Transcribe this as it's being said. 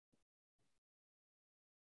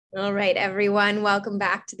All right, everyone. Welcome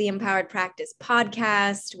back to the Empowered Practice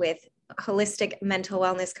podcast with holistic mental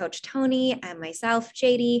wellness coach Tony and myself,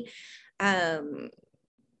 JD. Um,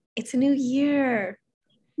 it's a new year.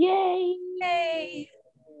 Yay! Yay.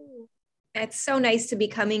 It's so nice to be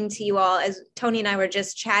coming to you all. As Tony and I were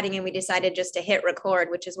just chatting, and we decided just to hit record,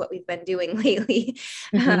 which is what we've been doing lately.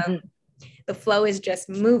 The flow is just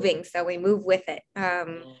moving, so we move with it.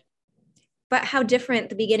 But how different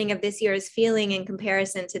the beginning of this year is feeling in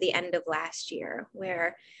comparison to the end of last year,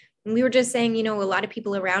 where we were just saying, a lot of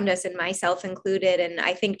people around us, and myself included, and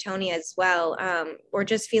I think Tony as well, we're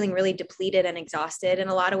just feeling really depleted and exhausted in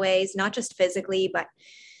a lot of ways, not just physically, but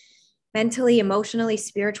mentally, emotionally,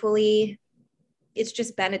 spiritually. It's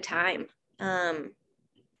just been a time.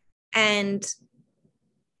 And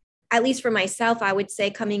at least for myself, I would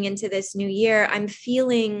say coming into this new year, I'm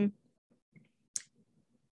feeling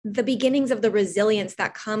the beginnings of the resilience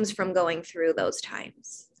that comes from going through those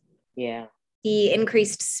times. Yeah. The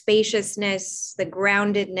increased spaciousness, the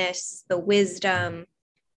groundedness, the wisdom.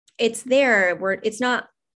 It's there where it's not,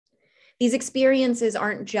 these experiences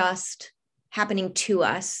aren't just happening to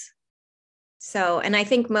us. So, and I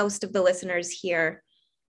think most of the listeners here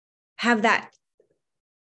have that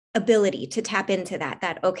ability to tap into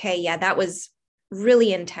that, okay, yeah, that was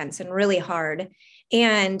really intense and really hard.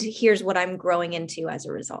 And here's what I'm growing into as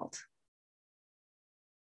a result.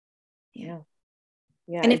 Yeah.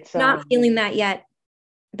 Yeah. And if you're not feeling that yet,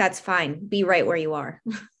 that's fine. Be right where you are.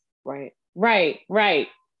 Right.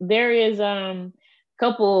 There is a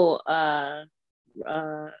couple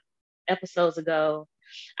episodes ago,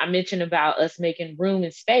 I mentioned about us making room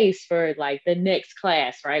and space for like the next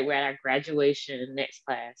class, right? We're at our graduation next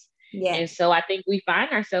class. Yeah. And so I think we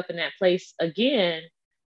find ourselves in that place again,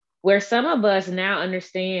 where some of us now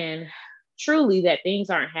understand truly that things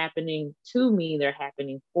aren't happening to me, they're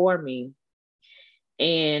happening for me.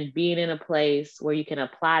 And being in a place where you can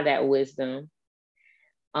apply that wisdom.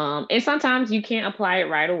 And sometimes you can't apply it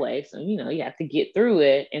right away. So, you have to get through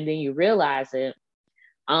it and then you realize it.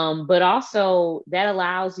 But also that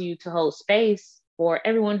allows you to hold space for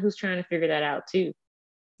everyone who's trying to figure that out too.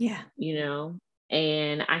 Yeah.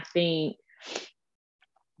 And I think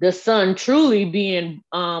the sun truly being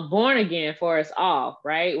born again for us all,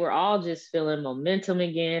 right? We're all just feeling momentum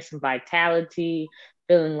again, some vitality,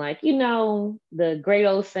 feeling like, the great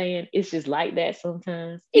old saying, it's just like that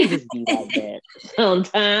sometimes. It just be like that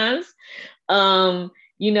sometimes.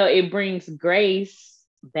 It brings grace,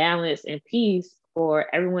 balance, and peace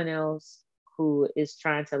for everyone else who is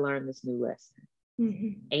trying to learn this new lesson.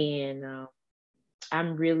 Mm-hmm. And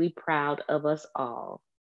I'm really proud of us all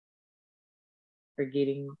for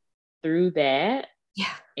getting through that.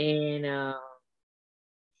 Yeah. And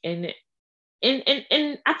and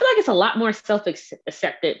I feel like it's a lot more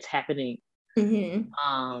self-acceptance happening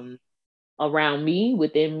around me,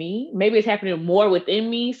 within me. Maybe it's happening more within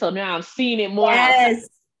me, so now I'm seeing it more outside. Yes.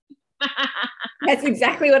 That's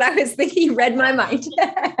exactly what I was thinking. You read my mind.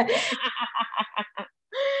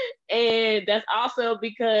 And that's also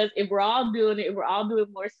because if we're all doing it, if we're all doing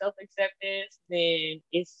more self-acceptance, then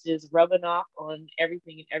it's just rubbing off on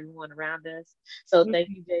everything and everyone around us. So thank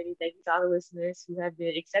you, JD. Thank you to all the listeners who have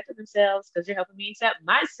been accepting themselves, because you're helping me accept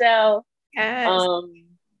myself. Yes.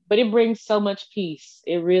 But it brings so much peace.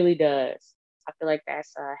 It really does. I feel like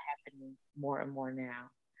that's happening more and more now.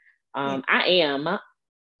 I am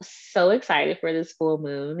so excited for this full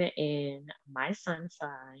moon in my sun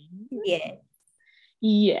sign. Yeah.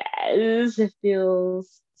 Yes, it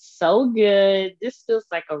feels so good. This feels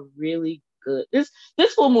like a really good. This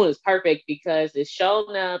full moon is perfect because it's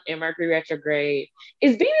showing up in Mercury retrograde.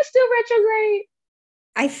 Is Venus still retrograde?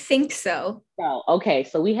 I think so. So okay,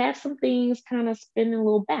 so we have some things kind of spinning a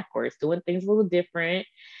little backwards, doing things a little different.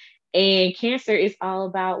 And Cancer is all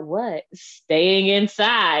about what? Staying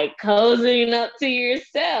inside, cozying up to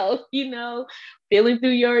yourself, feeling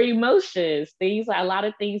through your emotions. Things like a lot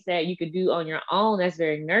of things that you could do on your own that's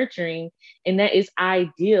very nurturing. And that is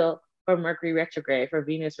ideal for Mercury retrograde, for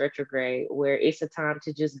Venus retrograde, where it's a time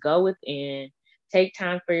to just go within, take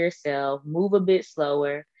time for yourself, move a bit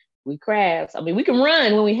slower. We crabs. I mean, we can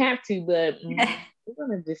run when we have to, but we're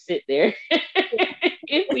gonna just sit there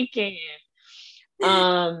if we can.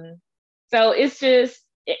 So it's just,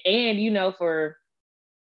 and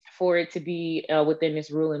for it to be within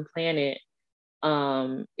this ruling planet,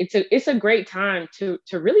 it's a great time to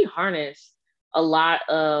really harness a lot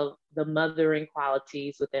of the mothering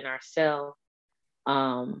qualities within ourselves,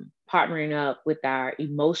 partnering up with our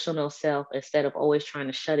emotional self instead of always trying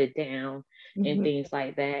to shut it down and things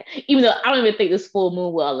like that. Even though I don't even think this full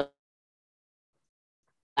moon will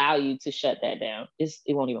allow you to shut that down. It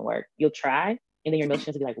won't even work. You'll try, And then your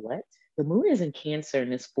emotions will be like, what? The moon is in Cancer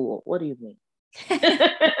and it's full. What do you mean?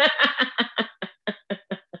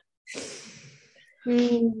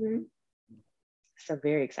 So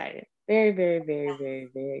very excited. Very, very, very, very,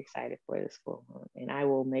 very excited for this full moon. And I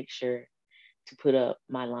will make sure to put up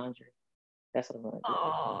my laundry. That's what I'm gonna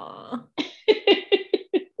do.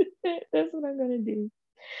 That's what I'm gonna do.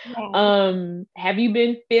 Yeah. Have you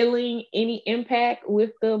been feeling any impact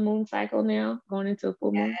with the moon cycle now, going into a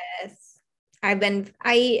full moon? Yes. I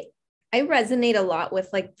resonate a lot with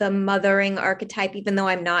like the mothering archetype, even though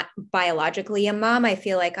I'm not biologically a mom. I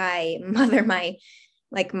feel like I mother my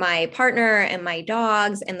partner and my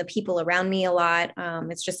dogs and the people around me a lot.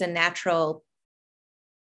 It's just a natural,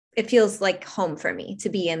 it feels like home for me to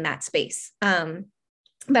be in that space.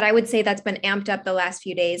 But I would say that's been amped up the last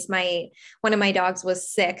few days. One of my dogs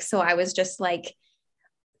was sick, so I was just like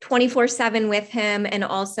 24/7 with him, and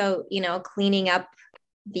also, cleaning up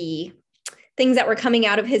the things that were coming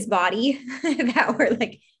out of his body that were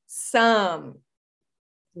like some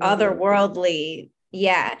otherworldly.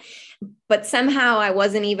 Yeah. But somehow I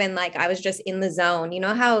wasn't even like, I was just in the zone. You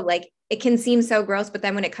know how like it can seem so gross, but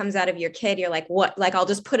then when it comes out of your kid, you're like, what? Like, I'll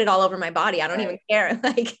just put it all over my body. I don't even care.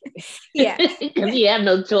 Like, yeah. Because you have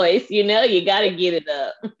no choice, you got to get it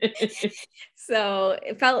up. So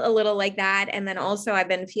it felt a little like that. And then also I've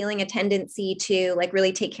been feeling a tendency to like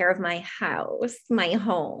really take care of my house, my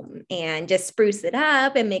home, and just spruce it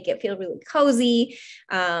up and make it feel really cozy.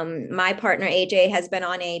 My partner, AJ, has been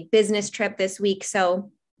on a business trip this week.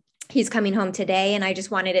 So he's coming home today, and I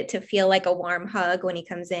just wanted it to feel like a warm hug when he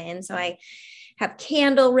comes in. So I have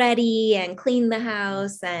candle ready and clean the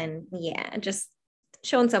house, and yeah, just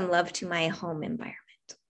showing some love to my home environment.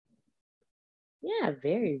 Yeah,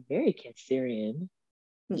 very, very Cancerian.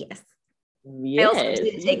 Yes. Yes. I also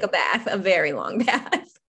did take a bath, a very long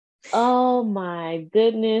bath. Oh my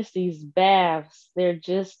goodness, these baths, they're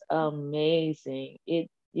just amazing. It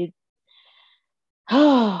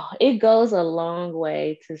goes a long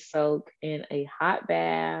way to soak in a hot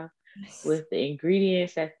bath with the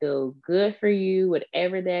ingredients that feel good for you,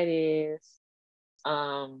 whatever that is.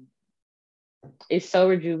 It's so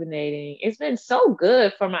rejuvenating. It's been so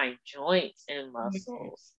good for my joints and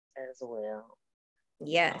muscles as well.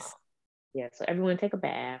 Yes. Yeah, so everyone take a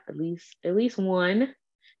bath, at least one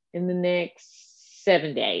in the next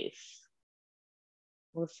 7 days.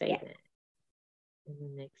 We'll say that. In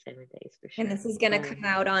the next 7 days for sure. And this is going to come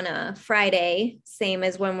out on a Friday, same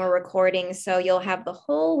as when we're recording. So you'll have the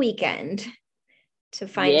whole weekend to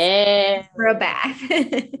find for a bath.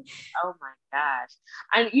 Oh my gosh.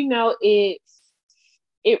 And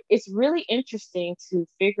it's really interesting to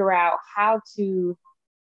figure out how to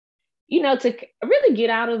to really get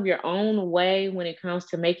out of your own way when it comes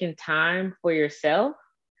to making time for yourself.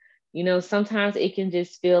 Sometimes it can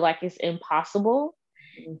just feel like it's impossible.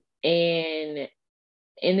 And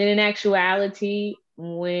then in actuality,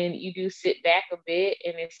 when you do sit back a bit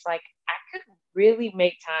and it's like, I could really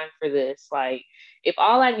make time for this. Like, if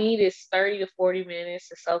all I need is 30 to 40 minutes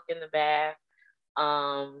to soak in the bath,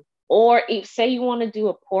 or if say you want to do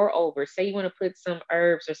a pour over, say you want to put some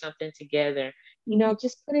herbs or something together,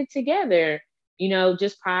 just put it together,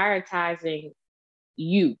 just prioritizing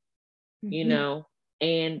you,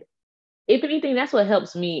 and if anything, that's what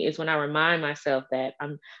helps me is when I remind myself that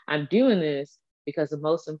I'm doing this because the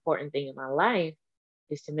most important thing in my life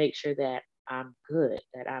is to make sure that I'm good,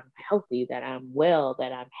 that I'm healthy, that I'm well,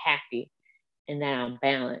 that I'm happy, and that I'm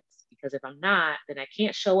balanced. Because if I'm not, then I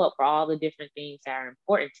can't show up for all the different things that are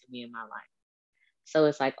important to me in my life. So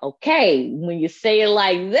it's like, okay, when you say it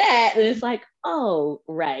like that, it's like, oh,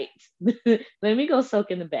 right. Let me go soak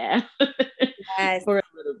in the bath for a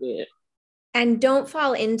little bit. And don't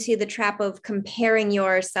fall into the trap of comparing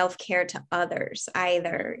your self-care to others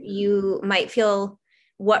either. You might feel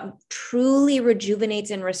what truly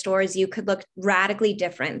rejuvenates and restores you could look radically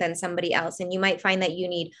different than somebody else. And you might find that you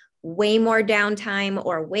need way more downtime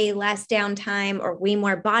or way less downtime or way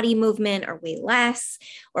more body movement or way less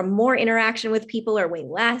or more interaction with people or way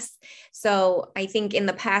less. So I think in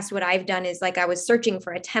the past, what I've done is like I was searching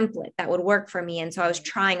for a template that would work for me. And so I was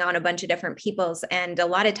trying on a bunch of different people's, and a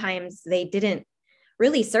lot of times they didn't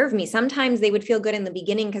really serve me. Sometimes they would feel good in the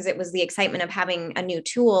beginning because it was the excitement of having a new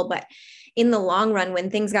tool, but in the long run, when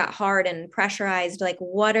things got hard and pressurized, like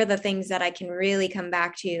what are the things that I can really come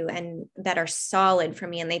back to and that are solid for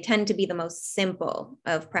me? And they tend to be the most simple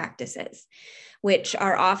of practices, which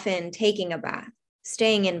are often taking a bath,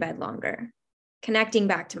 staying in bed longer, connecting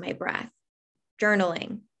back to my breath,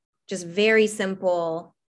 journaling, just very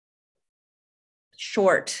simple,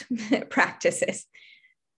 short practices.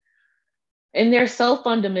 And they're so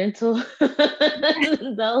fundamental.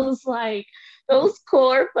 those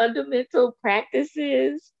core fundamental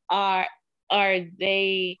practices are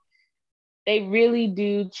they really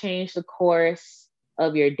do change the course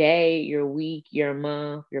of your day, your week, your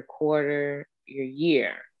month, your quarter, your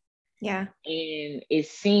year. Yeah. And it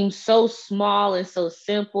seems so small and so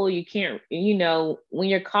simple. You can't, when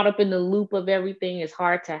you're caught up in the loop of everything, it's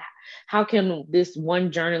hard to, how can this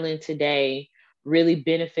one journaling today really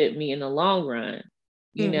benefit me in the long run?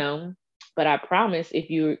 Mm. But I promise, if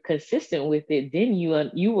you're consistent with it, then you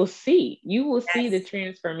will see the Yes.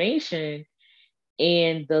 transformation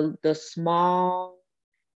and the small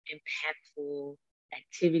impactful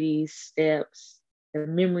activities, steps, the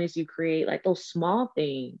memories you create. Like, those small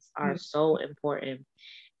things are Mm. so important.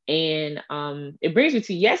 And it brings me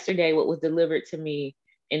to yesterday. What was delivered to me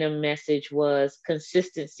in a message was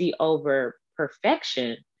consistency over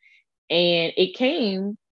perfection. And it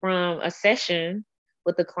came from a session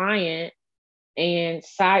with a client. And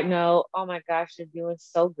side note, oh my gosh, they're doing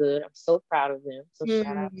so good. I'm so proud of them. So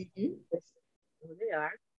shout out to Mhm. who they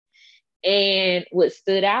are. And what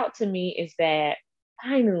stood out to me is that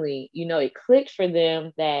finally, it clicked for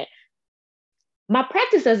them that my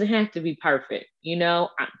practice doesn't have to be perfect.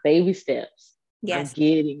 Baby steps. I'm Yes.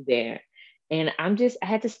 getting there. And I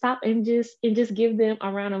had to stop and just give them a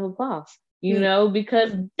round of applause, Mm.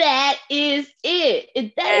 because that is it.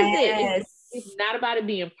 That is it. It's Yes. not about it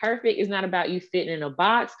being perfect. It's not about you fitting in a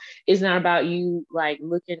box. It's not about you like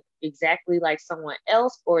looking exactly like someone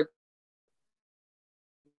else or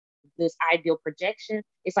this ideal projection.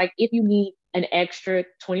 It's like, if you need an extra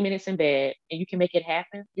 20 minutes in bed and you can make it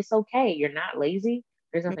happen, it's okay. You're not lazy.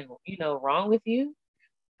 There's Mm. nothing, wrong with you.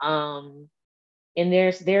 Um, and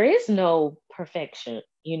there is no perfection,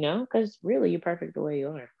 because really you're perfect the way you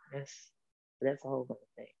are. That's a whole other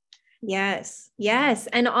thing. Yes. Yes.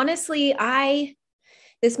 And honestly,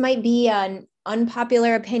 this might be an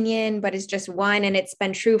unpopular opinion, but it's just one, and it's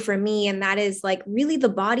been true for me. And that is, like, really, the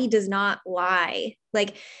body does not lie.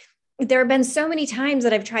 Like, there have been so many times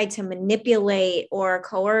that I've tried to manipulate or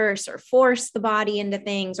coerce or force the body into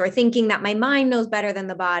things, or thinking that my mind knows better than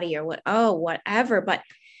the body, or whatever. But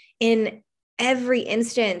in every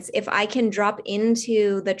instance, if I can drop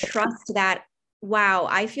into the trust that, wow,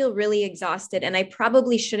 I feel really exhausted and I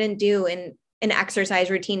probably shouldn't do an exercise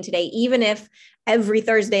routine today, even if every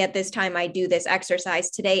Thursday at this time I do this exercise,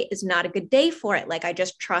 today is not a good day for it. Like, I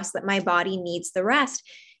just trust that my body needs the rest.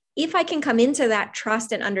 If I can come into that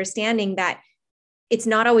trust and understanding that it's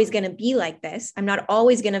not always going to be like this, I'm not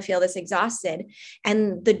always going to feel this exhausted,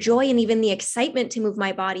 and the joy and even the excitement to move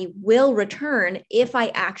my body will return if I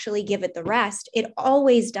actually give it the rest. It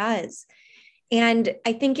always does. And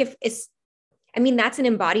I think if it's, I mean, that's an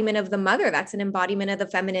embodiment of the mother. That's an embodiment of the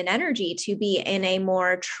feminine energy, to be in a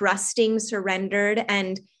more trusting, surrendered,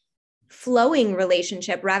 and flowing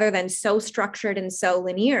relationship rather than so structured and so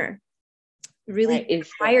linear. Right. Really It's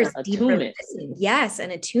requires deeper attunement. listening. Yes,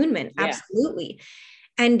 and attunement. Yeah. Absolutely.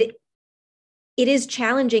 And it is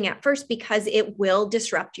challenging at first because it will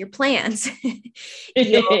disrupt your plans.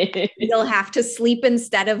 You'll have to sleep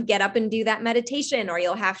instead of get up and do that meditation, or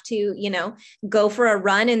you'll have to, go for a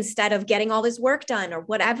run instead of getting all this work done, or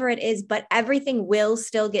whatever it is. But everything will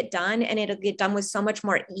still get done, and it'll get done with so much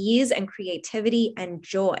more ease and creativity and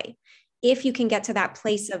joy if you can get to that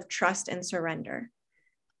place of trust and surrender.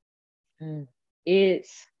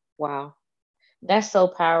 It's wow. That's so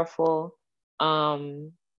powerful.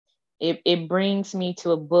 Um, it brings me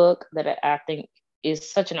to a book that I think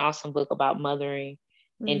is such an awesome book about mothering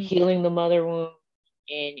and Mm. healing the mother wound.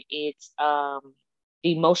 And it's The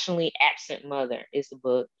Emotionally Absent Mother is the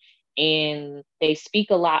book. And they speak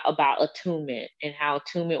a lot about attunement and how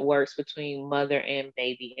attunement works between mother and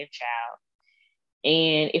baby and child.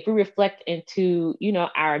 And if we reflect into,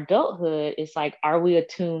 our adulthood, it's like, are we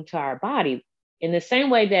attuned to our body? In the same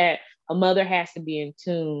way that a mother has to be in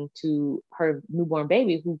tune to her newborn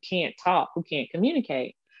baby who can't talk, who can't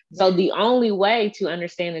communicate. So the only way to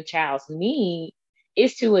understand the child's need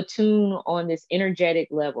is to attune on this energetic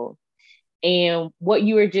level. And what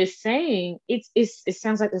you were just saying, it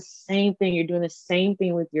sounds like the same thing. You're doing the same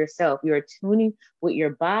thing with yourself. You're attuning with your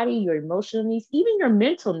body, your emotional needs, even your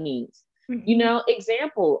mental needs. Mm-hmm.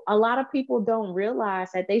 Example, a lot of people don't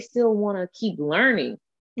realize that they still want to keep learning.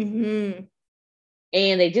 Mm-hmm.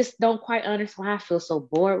 And they just don't quite understand why I feel so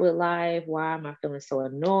bored with life. Why am I feeling so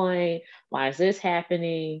annoyed? Why is this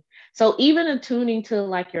happening? So even attuning to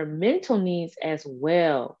like your mental needs as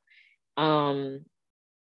well.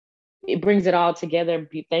 It brings it all together.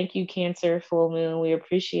 Thank you, Cancer Full Moon. We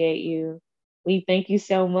appreciate you. We thank you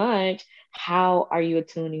so much. How are you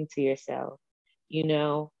attuning to yourself? Do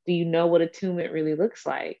you know what attunement really looks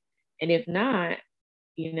like? And if not,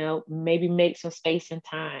 maybe make some space and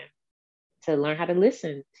time to learn how to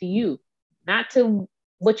listen to you, not to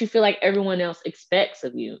what you feel like everyone else expects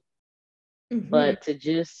of you, but to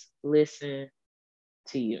just listen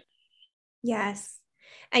to you. Yes.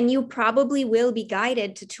 And you probably will be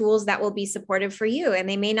guided to tools that will be supportive for you. And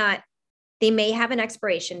they may have an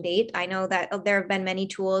expiration date. I know that there have been many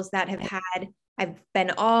tools that I've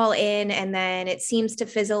been all in, and then it seems to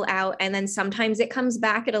fizzle out. And then sometimes it comes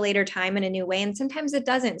back at a later time in a new way, and sometimes it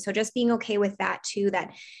doesn't. So just being okay with that too,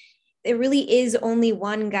 that it really is only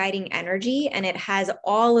one guiding energy, and it has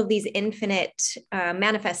all of these infinite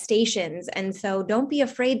manifestations. And so don't be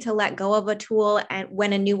afraid to let go of a tool and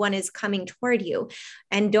when a new one is coming toward you,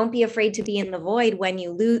 and don't be afraid to be in the void when you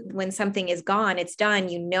lose, when something is gone, it's done,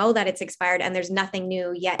 you know that it's expired and there's nothing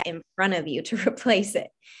new yet in front of you to replace it.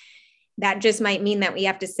 That just might mean that we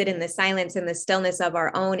have to sit in the silence and the stillness of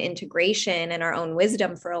our own integration and our own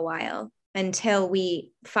wisdom for a while, until we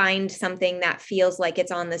find something that feels like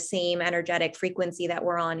it's on the same energetic frequency that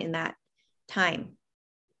we're on in that time.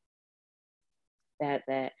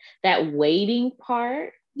 That waiting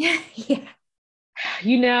part. Yeah.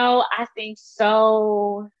 I think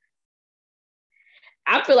so.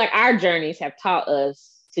 I feel like our journeys have taught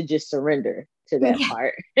us to just surrender to that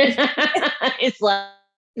part. It's like,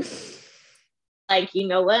 you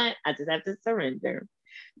know what? I just have to surrender.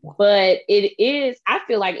 But I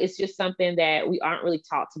feel like it's just something that we aren't really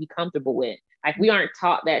taught to be comfortable with. Like, we aren't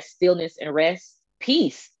taught that stillness and rest,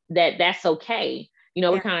 peace, that's okay.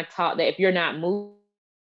 We're kind of taught that if you're not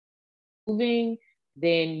moving,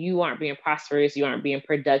 then you aren't being prosperous, you aren't being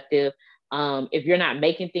productive. If you're not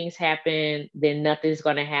making things happen, then nothing's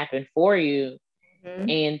going to happen for you.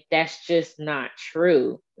 And that's just not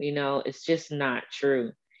true. It's just not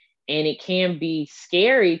true. And it can be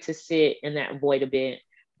scary to sit in that void a bit,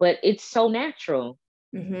 but it's so natural.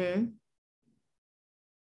 It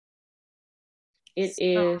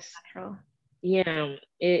is. Natural. Yeah.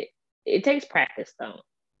 It takes practice though.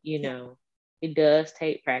 It does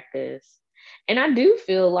take practice. And I do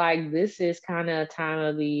feel like this is kind of a time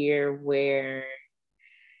of the year where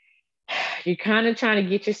you're kind of trying to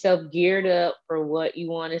get yourself geared up for what you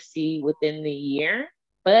want to see within the year.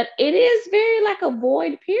 But it is very like a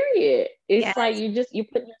void period. It's like you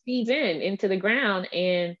put your seeds into the ground,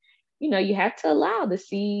 and you have to allow the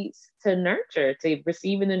seeds to nurture, to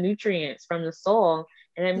receiving the nutrients from the soil.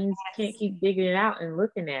 And that means you can't keep digging it out and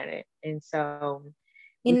looking at it. And so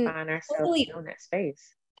we find ourselves in that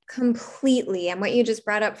space. Completely. And what you just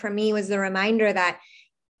brought up for me was the reminder that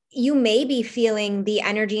you may be feeling the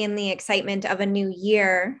energy and the excitement of a new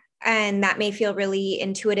year, and that may feel really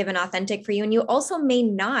intuitive and authentic for you. And you also may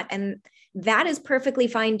not. And that is perfectly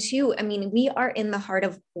fine too. I mean, we are in the heart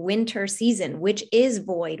of winter season, which is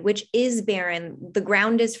void, which is barren. The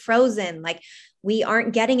ground is frozen. Like, we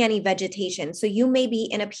aren't getting any vegetation. So you may be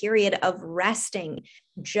in a period of resting,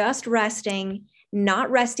 just resting,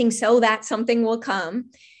 not resting so that something will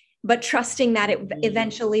come, but trusting that it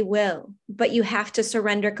eventually will. But you have to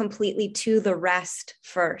surrender completely to the rest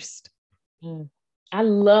first. I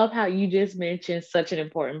love how you just mentioned such an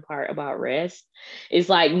important part about rest. It's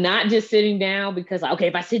like not just sitting down because, okay,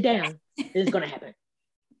 if I sit down, this is going to happen.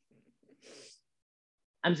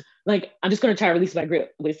 I'm just going to try to release my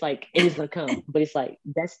grip, but it's like, it is going to come, but it's like,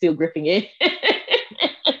 that's still gripping it.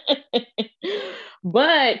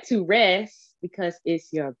 But to rest because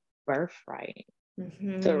it's your birthright.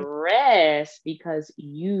 To rest because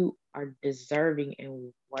you are deserving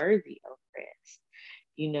and worthy of rest.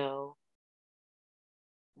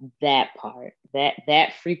 That part,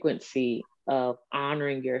 that frequency of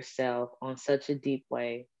honoring yourself on such a deep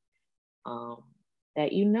way,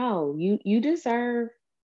 that you deserve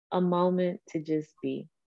a moment to just be,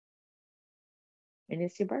 and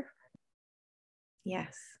it's your birthday.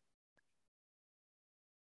 Yes.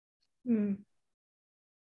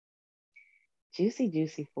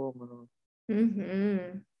 Juicy full moon.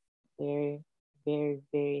 Very, very,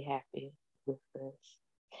 very happy with this.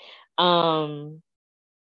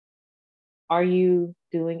 Are you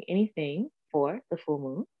doing anything for the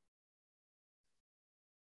full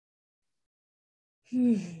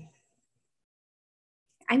moon?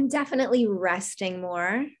 I'm definitely resting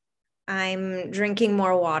more. I'm drinking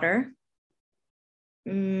more water.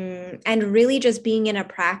 And really just being in a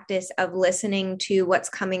practice of listening to what's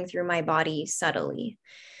coming through my body subtly.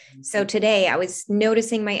 So today I was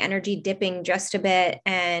noticing my energy dipping just a bit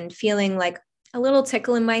and feeling like a little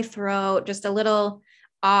tickle in my throat, just a little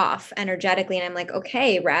off energetically. And I'm like,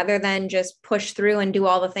 okay, rather than just push through and do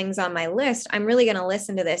all the things on my list, I'm really going to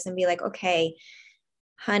listen to this and be like, okay,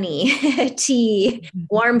 honey, tea,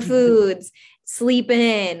 warm foods, sleep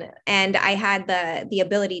in, and I had the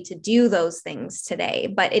ability to do those things today.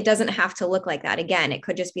 But it doesn't have to look like that. Again, it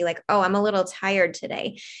could just be like, oh, I'm a little tired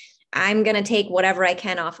today. I'm going to take whatever I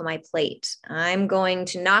can off of my plate. I'm going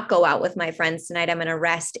to not go out with my friends tonight. I'm going to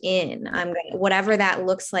rest in. Whatever that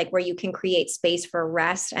looks like, where you can create space for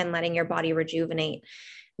rest and letting your body rejuvenate.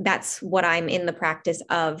 That's what I'm in the practice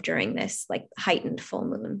of during this like heightened full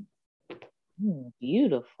moon.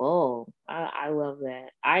 Beautiful. I love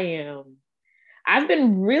that. I've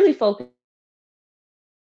been really focused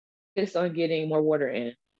on getting more water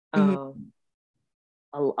in.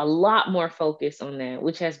 A lot more focus on that,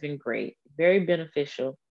 which has been great, very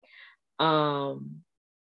beneficial. I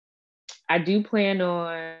do plan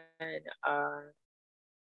on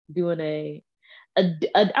doing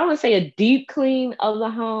I would say a deep clean of the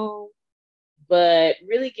home, but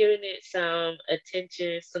really giving it some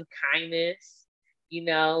attention, some kindness. You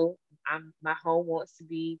know, my home wants to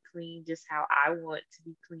be clean just how I want to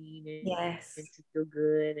be clean, and to feel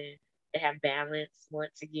good and to have balance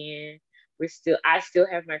once again. I still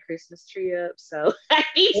have my Christmas tree up, so I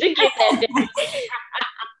need to get that down.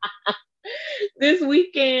 This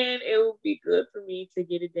weekend, it will be good for me to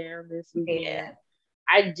get it down this weekend. Yeah.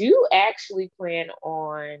 I do actually plan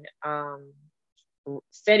on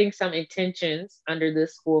setting some intentions under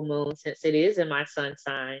this full moon, since it is in my sun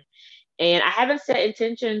sign. And I haven't set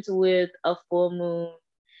intentions with a full moon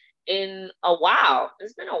in a while.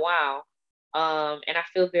 It's been a while. And I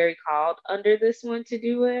feel very called under this one to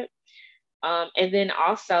do it. And then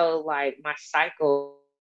also, like, my cycle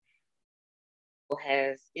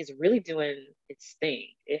is really doing its thing.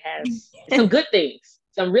 It has some good things,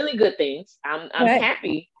 some really good things. I'm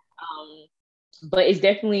happy. But it's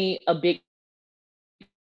definitely a big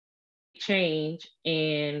change.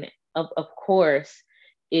 And of course,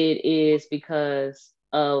 it is because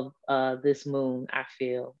of this moon, I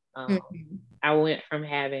feel. I went from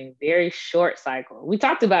having very short cycle. We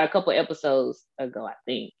talked about a couple episodes ago, I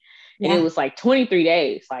think. And it was like 23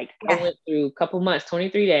 days. Like I went through a couple months,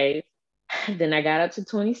 23 days. Then I got up to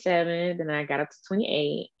 27. Then I got up to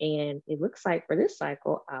 28. And it looks like for this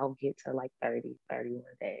cycle, I'll get to like 30, 31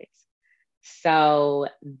 days. So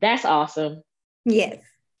that's awesome. Yes.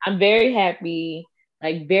 I'm very happy.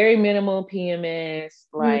 Like very minimal PMS.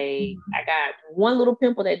 Like I got one little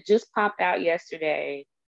pimple that just popped out yesterday.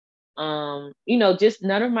 Just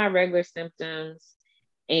none of my regular symptoms.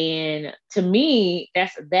 And to me,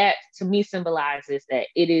 that to me symbolizes that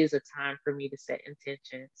it is a time for me to set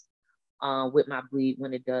intentions with my bleed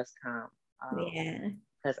when it does come.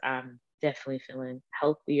 Because I'm definitely feeling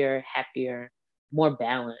healthier, happier, more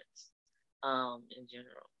balanced in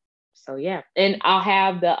general. So yeah. And I'll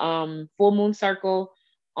have the full moon circle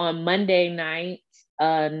on Monday night,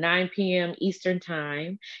 9 p.m. Eastern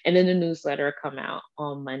time. And then the newsletter will come out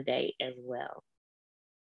on Monday as well.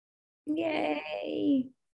 Yay.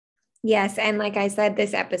 Yes. And like I said,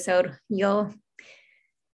 this episode, you'll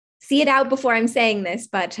see it out before I'm saying this,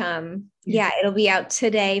 but it'll be out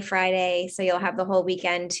today, Friday. So you'll have the whole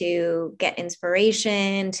weekend to get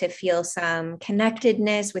inspiration, to feel some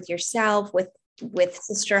connectedness with yourself, with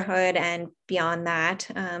sisterhood, and beyond that,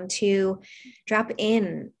 to drop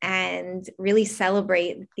in and really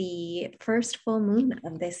celebrate the first full moon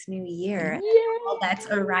of this new year. All that's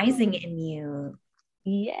arising in you.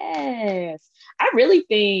 Yes. I really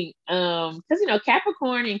think, because,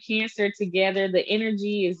 Capricorn and Cancer together, the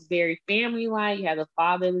energy is very family-like. You have the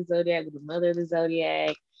father of the zodiac with the mother of the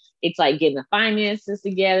zodiac. It's like getting the finances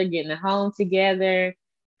together, getting the home together,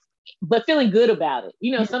 but feeling good about it.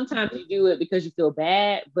 Sometimes you do it because you feel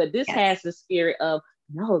bad, but this has the spirit of,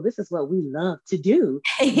 no, this is what we love to do.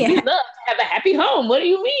 We love to have a happy home. What do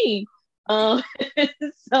you mean?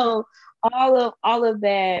 So all of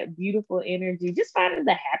that beautiful energy, just finding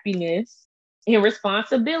the happiness and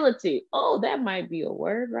responsibility. Oh, that might be a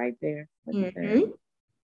word right there.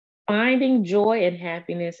 Finding joy and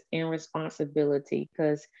happiness and responsibility,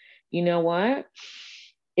 because you know what?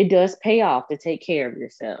 It does pay off to take care of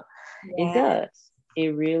yourself. It does.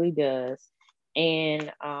 It really does.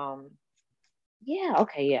 And I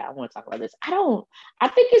want to talk about this. I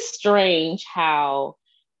think it's strange how,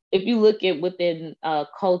 if you look at within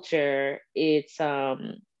culture, it's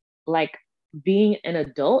like being an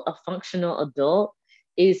adult, a functional adult,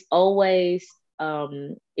 is always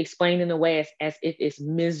explained in a way as if it's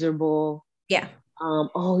miserable.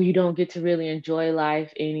 You don't get to really enjoy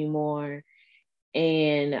life anymore.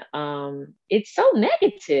 And it's so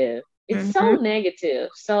negative. It's so negative.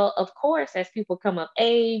 So of course, as people come of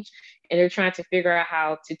age and they're trying to figure out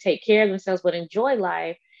how to take care of themselves but enjoy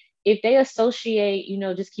life, if they associate,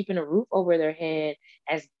 just keeping a roof over their head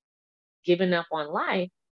as giving up on life,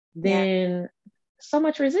 then so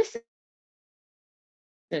much resistance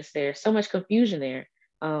there, so much confusion there.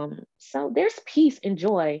 So there's peace and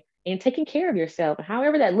joy in taking care of yourself.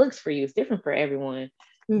 However that looks for you, it's different for everyone.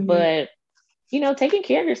 Mm-hmm. But taking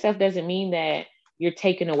care of yourself doesn't mean that you're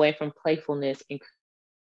taken away from playfulness and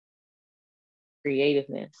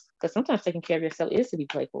creativeness. Because sometimes taking care of yourself is to be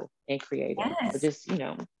playful and creative. But Yes. just,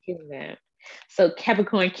 getting that. So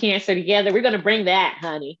Capricorn, Cancer together, we're gonna bring that,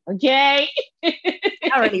 honey. Okay.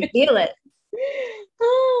 I already feel it.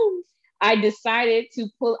 I decided to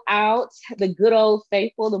pull out the good old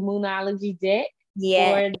faithful, the Moonology deck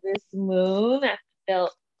Yeah. for this moon. I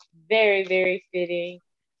felt very, very fitting.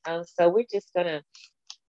 So we're just gonna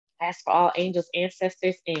ask for all angels,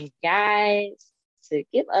 ancestors, and guides to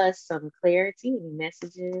give us some clarity and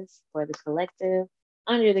messages for the collective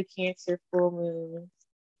under the Cancer full moon.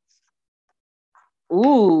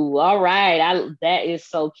 Ooh, all right. That is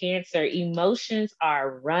so Cancer. Emotions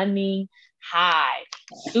are running high.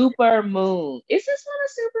 Super moon. Is this one a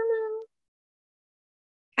super moon?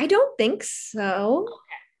 I don't think so.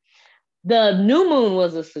 The new moon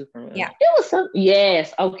was a super moon. Yeah. It was some.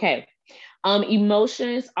 Yes. Okay.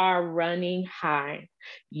 Emotions are running high.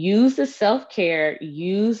 Use the self-care,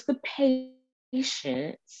 use the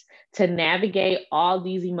patience to navigate all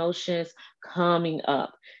these emotions coming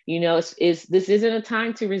up. This isn't a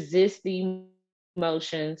time to resist the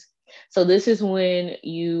emotions. So this is when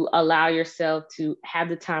you allow yourself to have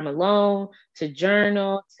the time alone, to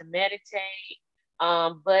journal, to meditate,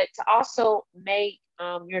 but to also make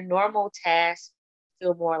your normal tasks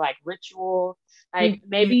feel more like ritual. Like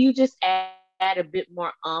maybe you just add a bit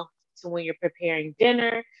more to when you're preparing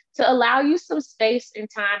dinner to allow you some space and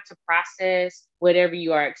time to process whatever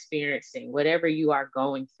you are experiencing, whatever you are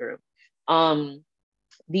going through.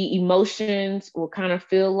 The emotions will kind of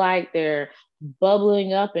feel like they're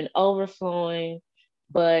bubbling up and overflowing,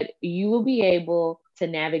 but you will be able to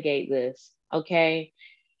navigate this. Okay.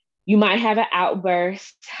 You might have an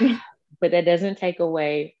outburst, but that doesn't take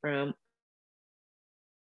away from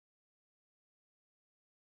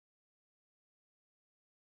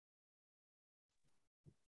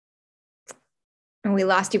And we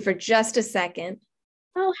lost you for just a second.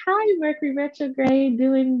 Oh, hi, Mercury retrograde,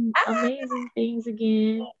 doing amazing things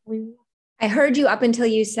again. I heard you up until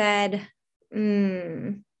you said,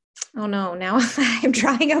 oh no, now I'm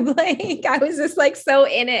drawing a blank. I was just like so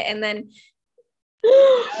in it, and then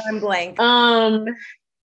I'm blank. Well,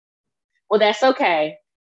 that's okay.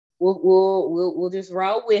 We'll just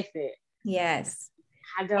roll with it. Yes.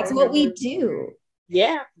 I don't It's what we remember. do.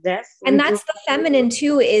 Yeah, that's the feminine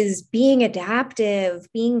too, is being adaptive,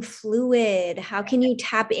 being fluid. How can you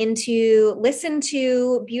tap into, listen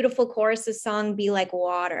to beautiful choruses song, Be Like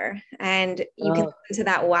Water, and you can listen to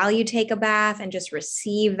that while you take a bath and just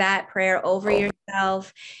receive that prayer over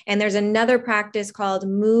yourself. And there's another practice called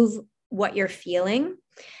Move What You're Feeling.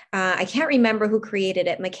 I can't remember who created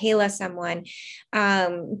it, Michaela someone,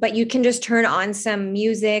 but you can just turn on some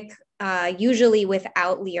music, usually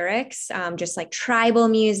without lyrics, just like tribal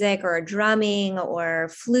music or drumming or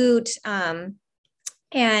flute,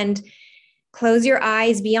 and close your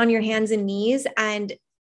eyes, be on your hands and knees, and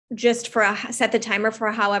just set the timer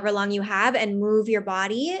for however long you have and move your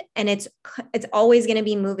body. And it's always going to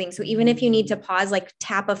be moving. So even if you need to pause, like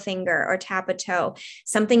tap a finger or tap a toe,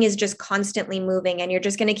 something is just constantly moving, and you're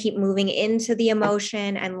just going to keep moving into the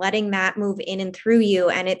emotion and letting that move in and through you.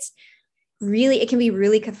 And it can be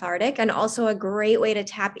really cathartic, and also a great way to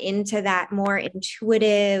tap into that more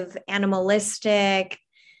intuitive, animalistic,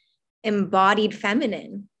 embodied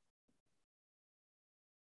feminine.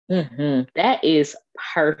 That is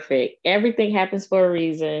perfect. Everything happens for a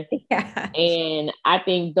reason. Yeah. And I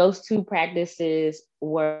think those two practices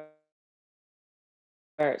were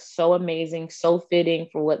so amazing, so fitting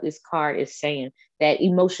for what this card is saying, that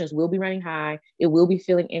emotions will be running high. It will be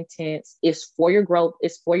feeling intense. It's for your growth.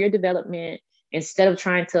 It's for your development. Instead of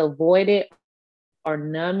trying to avoid it or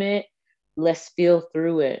numb it, let's feel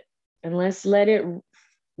through it and let's let it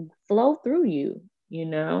flow through you,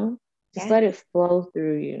 Just let it flow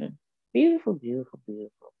through you. Beautiful, beautiful,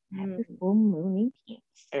 beautiful. Happy full moon in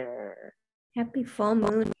Cancer. Happy full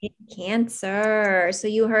moon in Cancer. So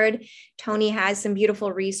you heard Tony has some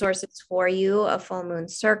beautiful resources for you, a full moon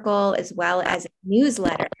circle, as well as a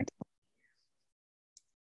newsletter.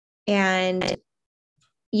 And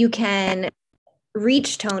you can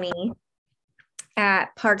reach Tony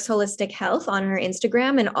at Parks Holistic Health on her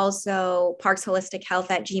Instagram, and also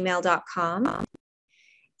parksholistichealth@gmail.com.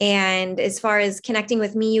 And as far as connecting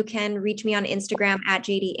with me, you can reach me on Instagram at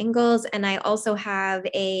JD Ingalls. And I also have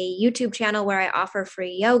a YouTube channel where I offer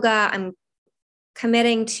free yoga. I'm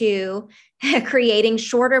committing to creating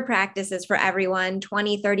shorter practices for everyone,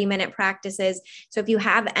 20, 30-minute practices. So if you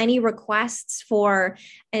have any requests for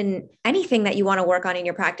anything that you want to work on in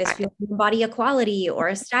your practice, body equality or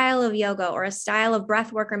a style of yoga or a style of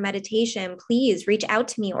breath work or meditation, please reach out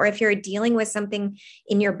to me. Or if you're dealing with something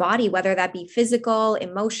in your body, whether that be physical,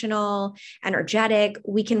 emotional, energetic,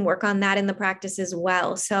 we can work on that in the practice as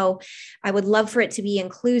well. So I would love for it to be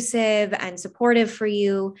inclusive and supportive for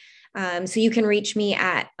you. So you can reach me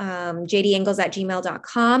at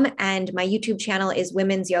jdingles@gmail.com, and my YouTube channel is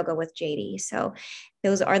Women's Yoga with JD. So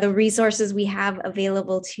those are the resources we have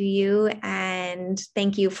available to you. And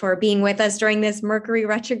thank you for being with us during this Mercury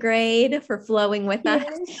retrograde, for flowing with us.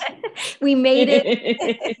 We made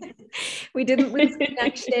it. We didn't lose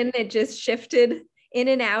connection. It just shifted in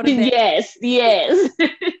and out of it. Yes.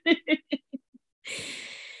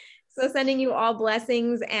 So sending you all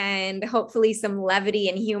blessings and hopefully some levity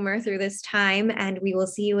and humor through this time. And we will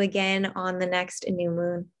see you again on the next new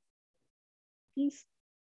moon. Peace.